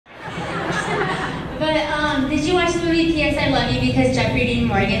Did you watch the movie P.S. I Love You because Jeffrey Dean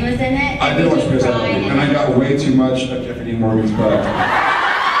Morgan was in it? I did watch P.S. I Love You, and I got way too much of Jeffrey Dean Morgan's butt.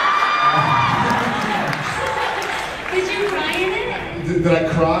 Did you cry in it? Did I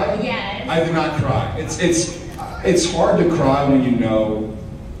cry? Yes. I did not cry. It's hard to cry when you know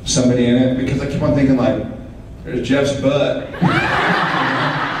somebody in it, because I keep on thinking like, there's Jeff's butt.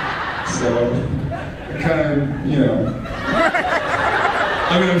 So, kind of, you know.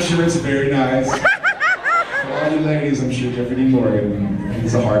 I mean, I'm sure it's very nice. For all you ladies, I'm sure Jeffrey Dean Morgan,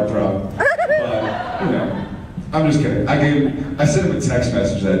 he's a heartthrob. But, you know, I'm just kidding. I sent him a text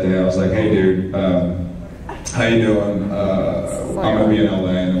message that day. I was like, hey dude, how you doing? I'm gonna be in LA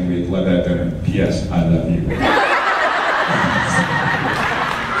and then we love that dinner. P.S. I love you.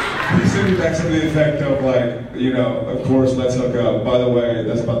 He sent me back something to the effect of like, you know, of course, let's hook up. By the way,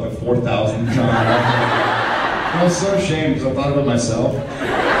 that's about the 4,000th time. I was so ashamed because I thought of it myself. I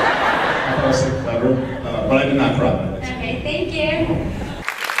thought I was so clever, but I did not cry about it. Okay, thank you.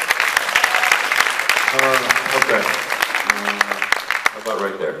 Okay. How about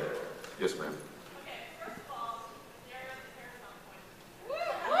right there? Yes, ma'am.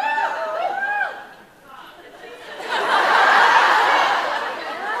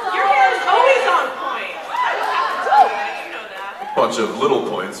 Your hair is always on point. You know that. Bunch of little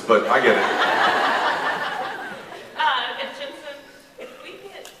points, but I get it.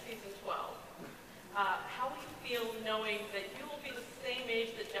 Knowing that you will be the same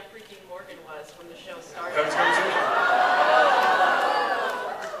age that Jeffrey Dean Morgan was when the show started.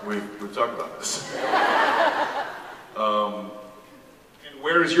 We've talked about this. And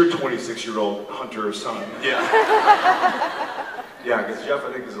where is your 26-year-old Hunter son? Yeah. Yeah, because Jeff,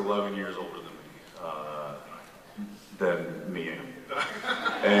 I think, is 11 years older than me.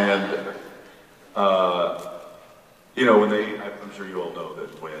 And, you know, I'm sure you all know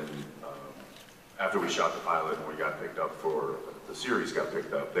that when, after we shot the pilot and we got picked up for, the series got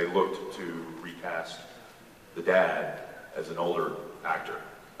picked up, they looked to recast the dad as an older actor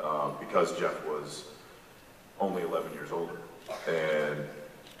because Jeff was only 11 years older. And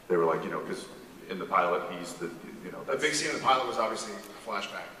they were like, you know, because in the pilot he's the, you know. The big scene in the pilot was obviously a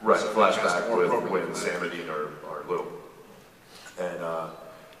flashback. Right, so flashback with when Sam and Dean are little. And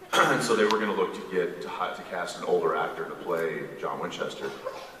so they were going to look to cast an older actor to play John Winchester.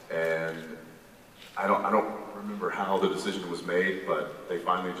 And I don't remember how the decision was made, but they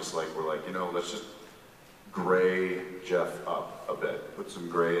finally just were like, you know, let's just gray Jeff up a bit. Put some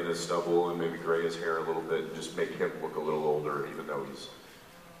gray in his stubble and maybe gray his hair a little bit and just make him look a little older, even though he's,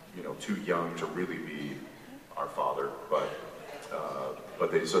 you know, too young to really be our father.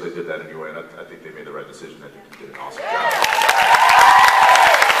 So they did that anyway, and I think they made the right decision. I think he did an awesome job.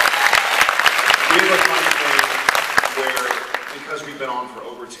 We have a fun thing where, because we've been on for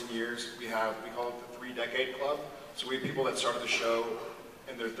over 10 years, we call it the 3-decade club. So we have people that started the show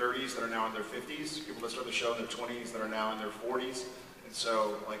in their 30s that are now in their 50s, people that started the show in their 20s that are now in their 40s. And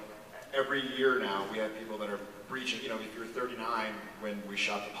so, like, every year now, we have people that are breaching, you know, if you're 39 when we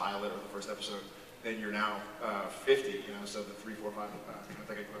shot the pilot or the first episode, then you're now 50, you know, so the 3, 4, 5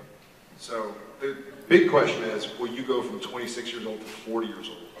 decade club. So the big question is, will you go from 26 years old to 40 years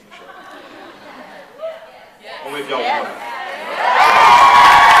old on the show? Yes. Only if y'all want it.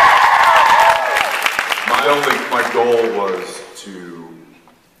 My goal was to,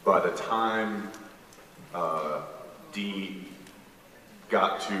 by the time Dean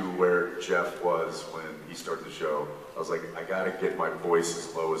got to where Jeff was when he started the show, I was like, I gotta get my voice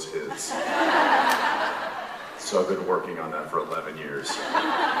as low as his. So I've been working on that for 11 years.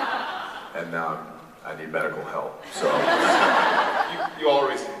 And now I need medical help, so. You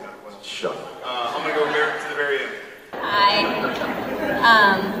always need medical help. Shut up. I'm gonna go to the very end.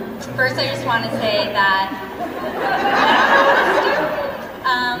 First I just want to say that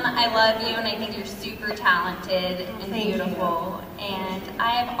I love you and I think you're super talented and beautiful. And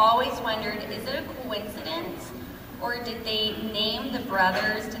I have always wondered, is it a coincidence? Or did they name the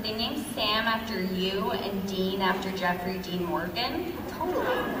brothers, did they name Sam after you and Dean after Jeffrey Dean Morgan? Totally.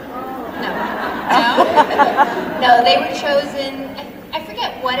 No. No? No, they were chosen, I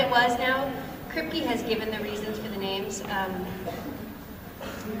forget what it was now. Kripke has given the reasons for the names.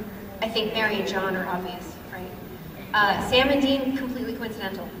 I think Mary and John are obvious, right? Sam and Dean, completely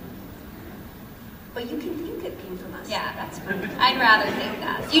coincidental. But you can think it came from us. Yeah, that's fine. I'd rather think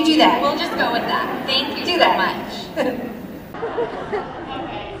that. You do that. We'll just go with that. Thank you so much.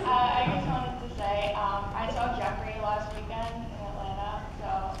 Okay, I just wanted to say, I saw Jeffrey last weekend in Atlanta,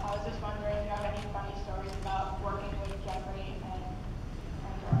 so I was just wondering if you have any funny stories about working with Jeffrey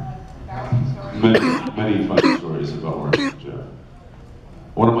and embarrassing stories. Many funny stories about working with Jeff.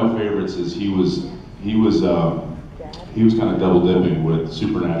 One of my favorites is he he was kind of double dipping with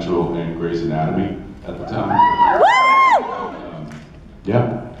Supernatural and Grey's Anatomy at the time.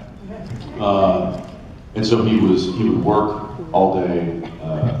 Yeah. And so he would work all day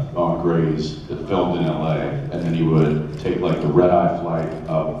on Grey's that filmed in LA, and then he would take like the red-eye flight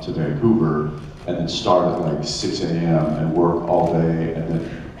up to Vancouver, and then start at like 6 a.m. and work all day, and then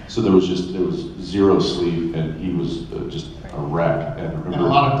so there was zero sleep, and he was just a wreck. And remember, and a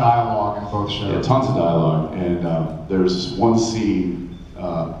lot of dialogue in both shows. Yeah, tons of dialogue, and there's this one scene,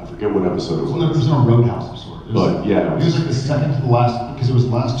 I forget what episode it was. It was in a roadhouse of sorts. But yeah, it was like the second to the last, because it was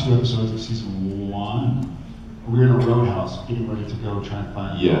the last 2 episodes of season 1. We were in a roadhouse getting ready to go try and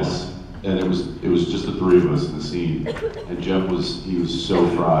find. Yes, and it was just the 3 of us in the scene, and Jeff was so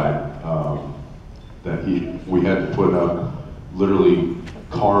fried that we had to put up literally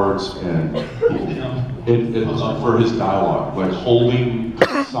cards and for his dialogue, like holding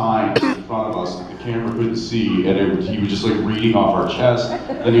signs in front of us that the camera couldn't see, and he was just like reading off our chest.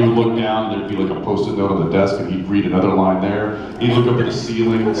 Then he would look down, and there'd be like a post-it note on the desk, and he'd read another line there. He'd look up at the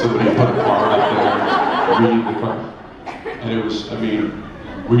ceiling, and somebody put a card up there, reading the card. And it was, I mean,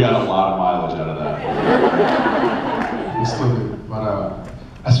 we got a lot of mileage out of that. We still do, but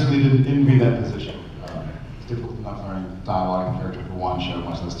I certainly didn't envy that position. It's difficult enough learning dialogue and character for one show,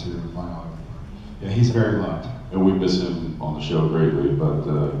 much less 2. Yeah, he's very loved. And we miss him on the show greatly, but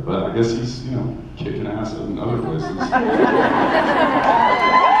I guess he's, kicking ass in other places.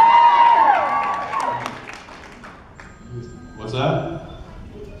 What's that?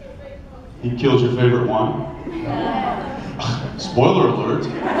 He killed your favorite one? Spoiler alert.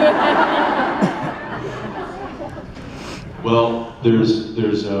 Well, there's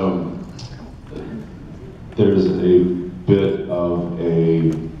a bit of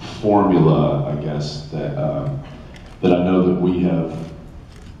a formula, I guess, that I know that we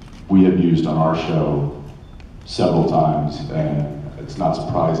have used on our show several times, and it's not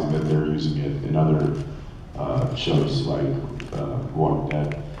surprising that they're using it in other shows like Walking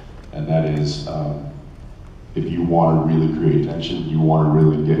Dead, and that is, if you want to really create tension, you want to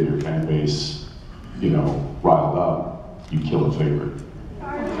really get your fan base, riled up, you kill a favorite.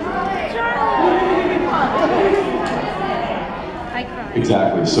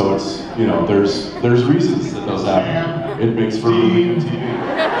 Exactly. So it's, there's reasons that those happen. It makes for movie and TV.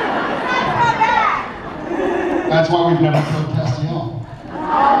 That's why we've never killed Castiel.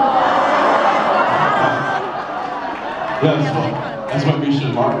 Yeah, that's why Misha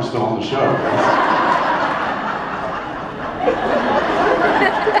and Mark are still on the show.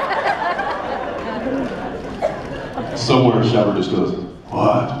 Somewhere Shepard just goes,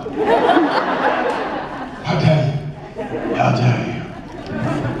 "What? How dare you? How dare you?"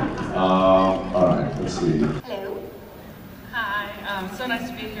 All right, let's see. Hello. Hi, so nice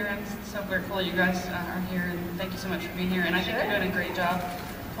to be here. I'm so grateful you guys are here, and thank you so much for being here. And I think you're doing a great job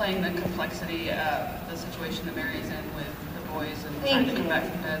playing the complexity of the situation that Mary's in with the boys and trying to come back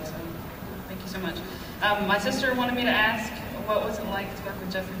from bed. So thank you so much. My sister wanted me to ask, what was it like to work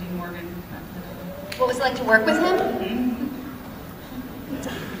with Jeffrey Dean Morgan? What was it like to work with him? Mm-hmm.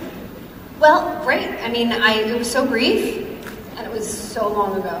 Well, great. I mean, it was so brief, and it was so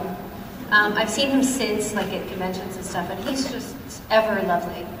long ago. I've seen him since, like at conventions and stuff, and he's just ever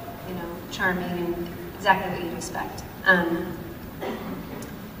lovely, charming, and exactly what you'd expect.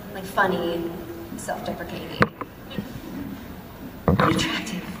 Like funny, self-deprecating,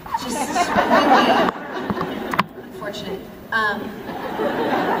 attractive, just really unfortunate.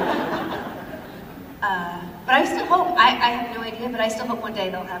 But I still hope, I have no idea, but I still hope one day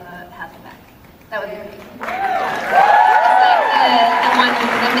they'll have him back. That would be great. It's like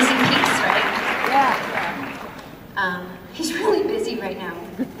the missing piece, right? Yeah. He's really busy right now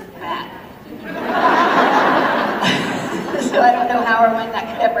with that. So I don't know how or when that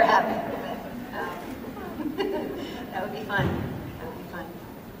could ever happen. But, that would be fun. That would be fun.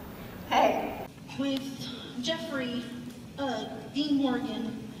 Hey. With Jeffrey Dean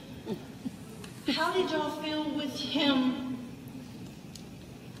Morgan, how did y'all feel with him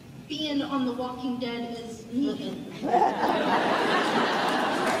being on The Walking Dead as Negan?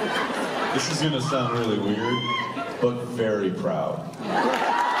 This is going to sound really weird, but very proud.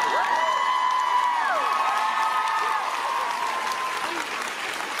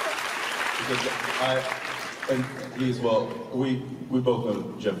 Because and he is, well, we both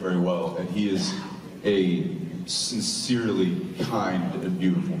know Jeff very well, and he is a sincerely kind and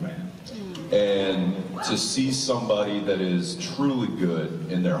beautiful man. And to see somebody that is truly good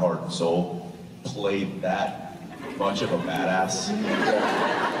in their heart and soul play that much of a badass,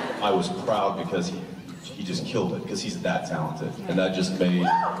 I was proud because he just killed it, because he's that talented. And that just made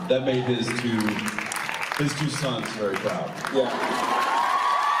his 2 His two sons very proud. Yeah.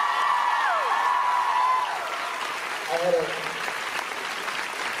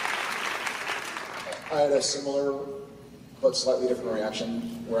 I had a similar but slightly different reaction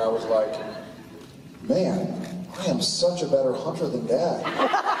where I was like, man, I am such a better hunter than Dad.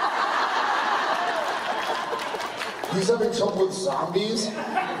 He's having trouble with zombies.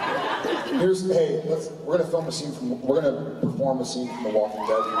 We're gonna film a scene we're gonna perform a scene from The Walking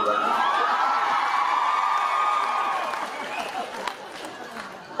Dead right now.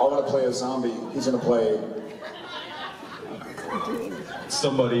 I'm gonna play a zombie. He's gonna play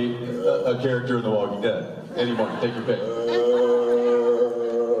somebody, a character in The Walking Dead. Anyone, take your pick.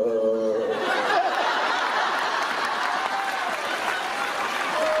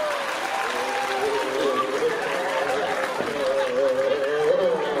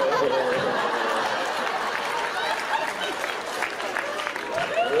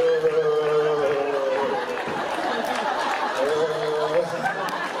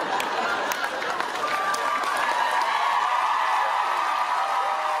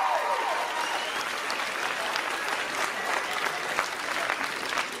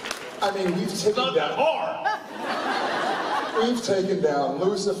 I mean, we've taken down hard. We've taken down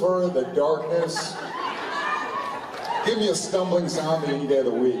Lucifer, the darkness. Give me a stumbling zombie any day of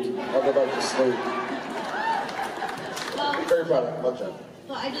the week. I'll go back to sleep. Well, Very proud of you. Love Jeff.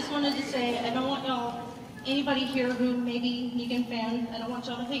 well, I just wanted to say, I don't want anybody here who may be Negan fan, I don't want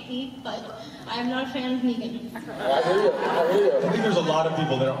y'all to hate me, but I am not a fan of Negan. I hear you. I hear you. I think there's a lot of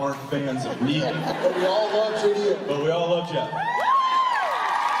people that aren't fans of Negan. But we all love JDM. But we all love Jeff.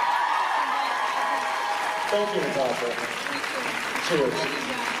 Thank you, Natasha. Cheers.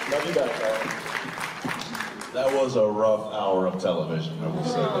 Love you back, Colin. That was a rough hour of television, I will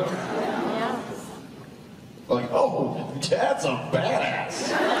say that. Yeah. Like, oh, Dad's a badass.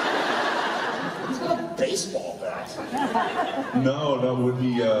 He's got a baseball bat. No,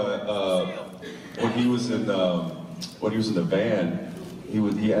 when he was in the band,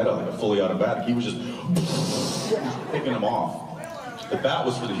 he had like a fully automatic. He was just picking them off. The bat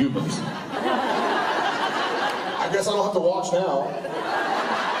was for the humans. I guess I don't have to watch now.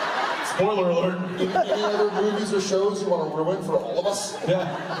 Spoiler alert. Any other movies or shows you want to ruin for all of us? Yeah.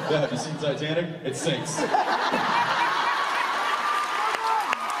 Have you seen Titanic? It sinks.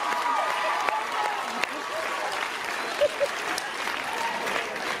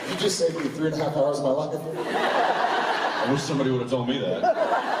 You just saved me 3.5 hours of my life. I wish somebody would have told me that.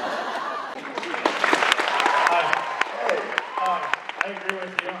 I agree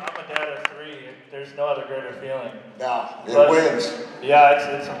with you. I'm a dad of 3. There's no other greater feeling. No, it wins. Yeah,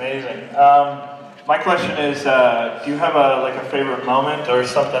 it's amazing. My question is, do you have a favorite moment or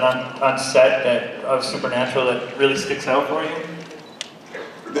something on set of Supernatural that really sticks out for you?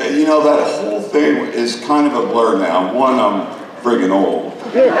 You know, that whole thing is kind of a blur now. One, I'm friggin' old.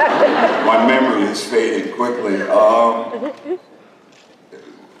 My memory is fading quickly.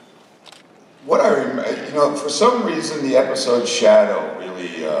 What I remember, for some reason, the episode Shadow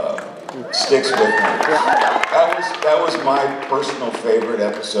really sticks with me. That was my personal favorite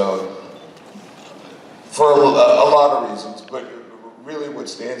episode for a lot of reasons, but really what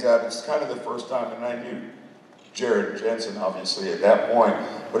stands out, it's kind of the first time, and I knew Jared Jensen, obviously, at that point,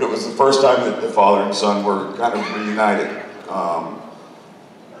 but it was the first time that the father and son were kind of reunited.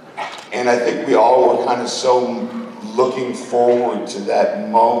 And I think we all were kind of so looking forward to that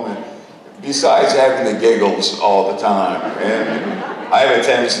moment, besides having the giggles all the time. And I have a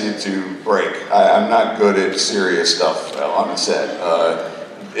tendency to break. I'm not good at serious stuff on the set.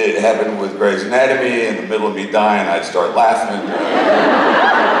 It happened with Grey's Anatomy. In the middle of me dying, I'd start laughing.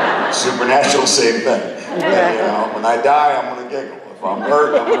 Supernatural, same thing. When I die, I'm going to giggle. If I'm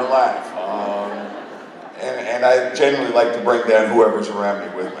hurt, I'm going to laugh. And I generally like to bring down whoever's around me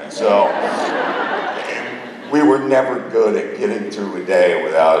with me. So we were never good at getting through a day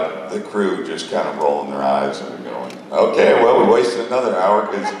without the crew just kind of rolling their eyes and going, okay, well, we wasted another hour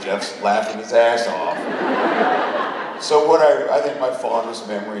because Jeff's laughing his ass off. So what I think my fondest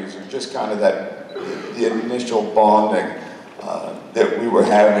memories are just kind of the initial bonding that we were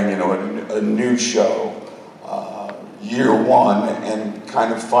having, a new show, year one, and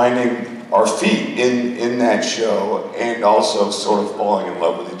kind of finding our feet in that show, and also sort of falling in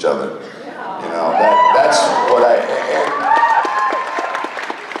love with each other. That's what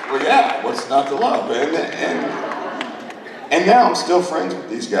well, yeah, what's not to love? And now I'm still friends with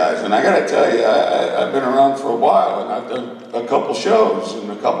these guys, and I gotta tell you, I've been around for a while, and I've done a couple shows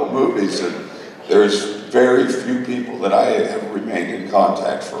and a couple movies, and there's very few people that I have remained in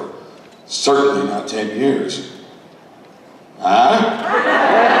contact for, certainly not 10 years. Huh?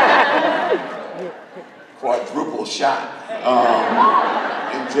 shot.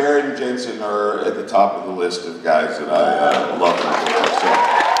 And Jared and Jensen are at the top of the list of guys that I love and adore. So.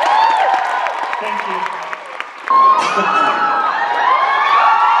 Thank you.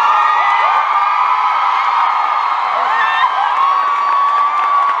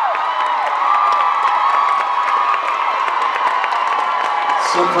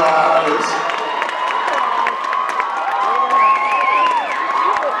 Surprise!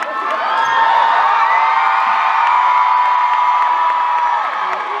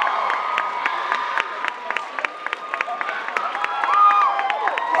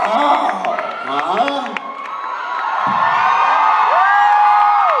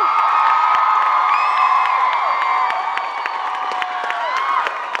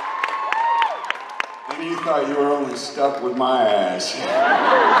 And you thought you were only stuck with my ass.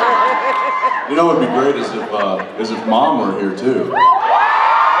 You know what would be great is if Mom were here too.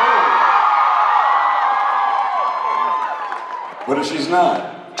 What if she's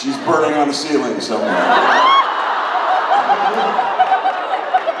not? She's burning on the ceiling somewhere.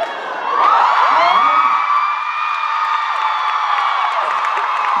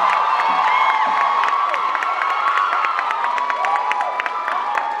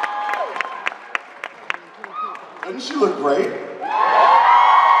 Doesn't she look great?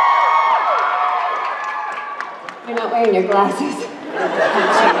 You're not wearing your glasses.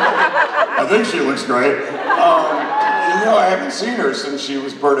 I think she looks great. You know, I haven't seen her since she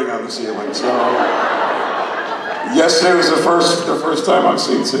was burning on the ceiling, so... Yesterday was the first time I've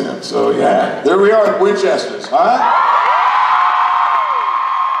seen Sam, so yeah. There we are at Winchester's, huh?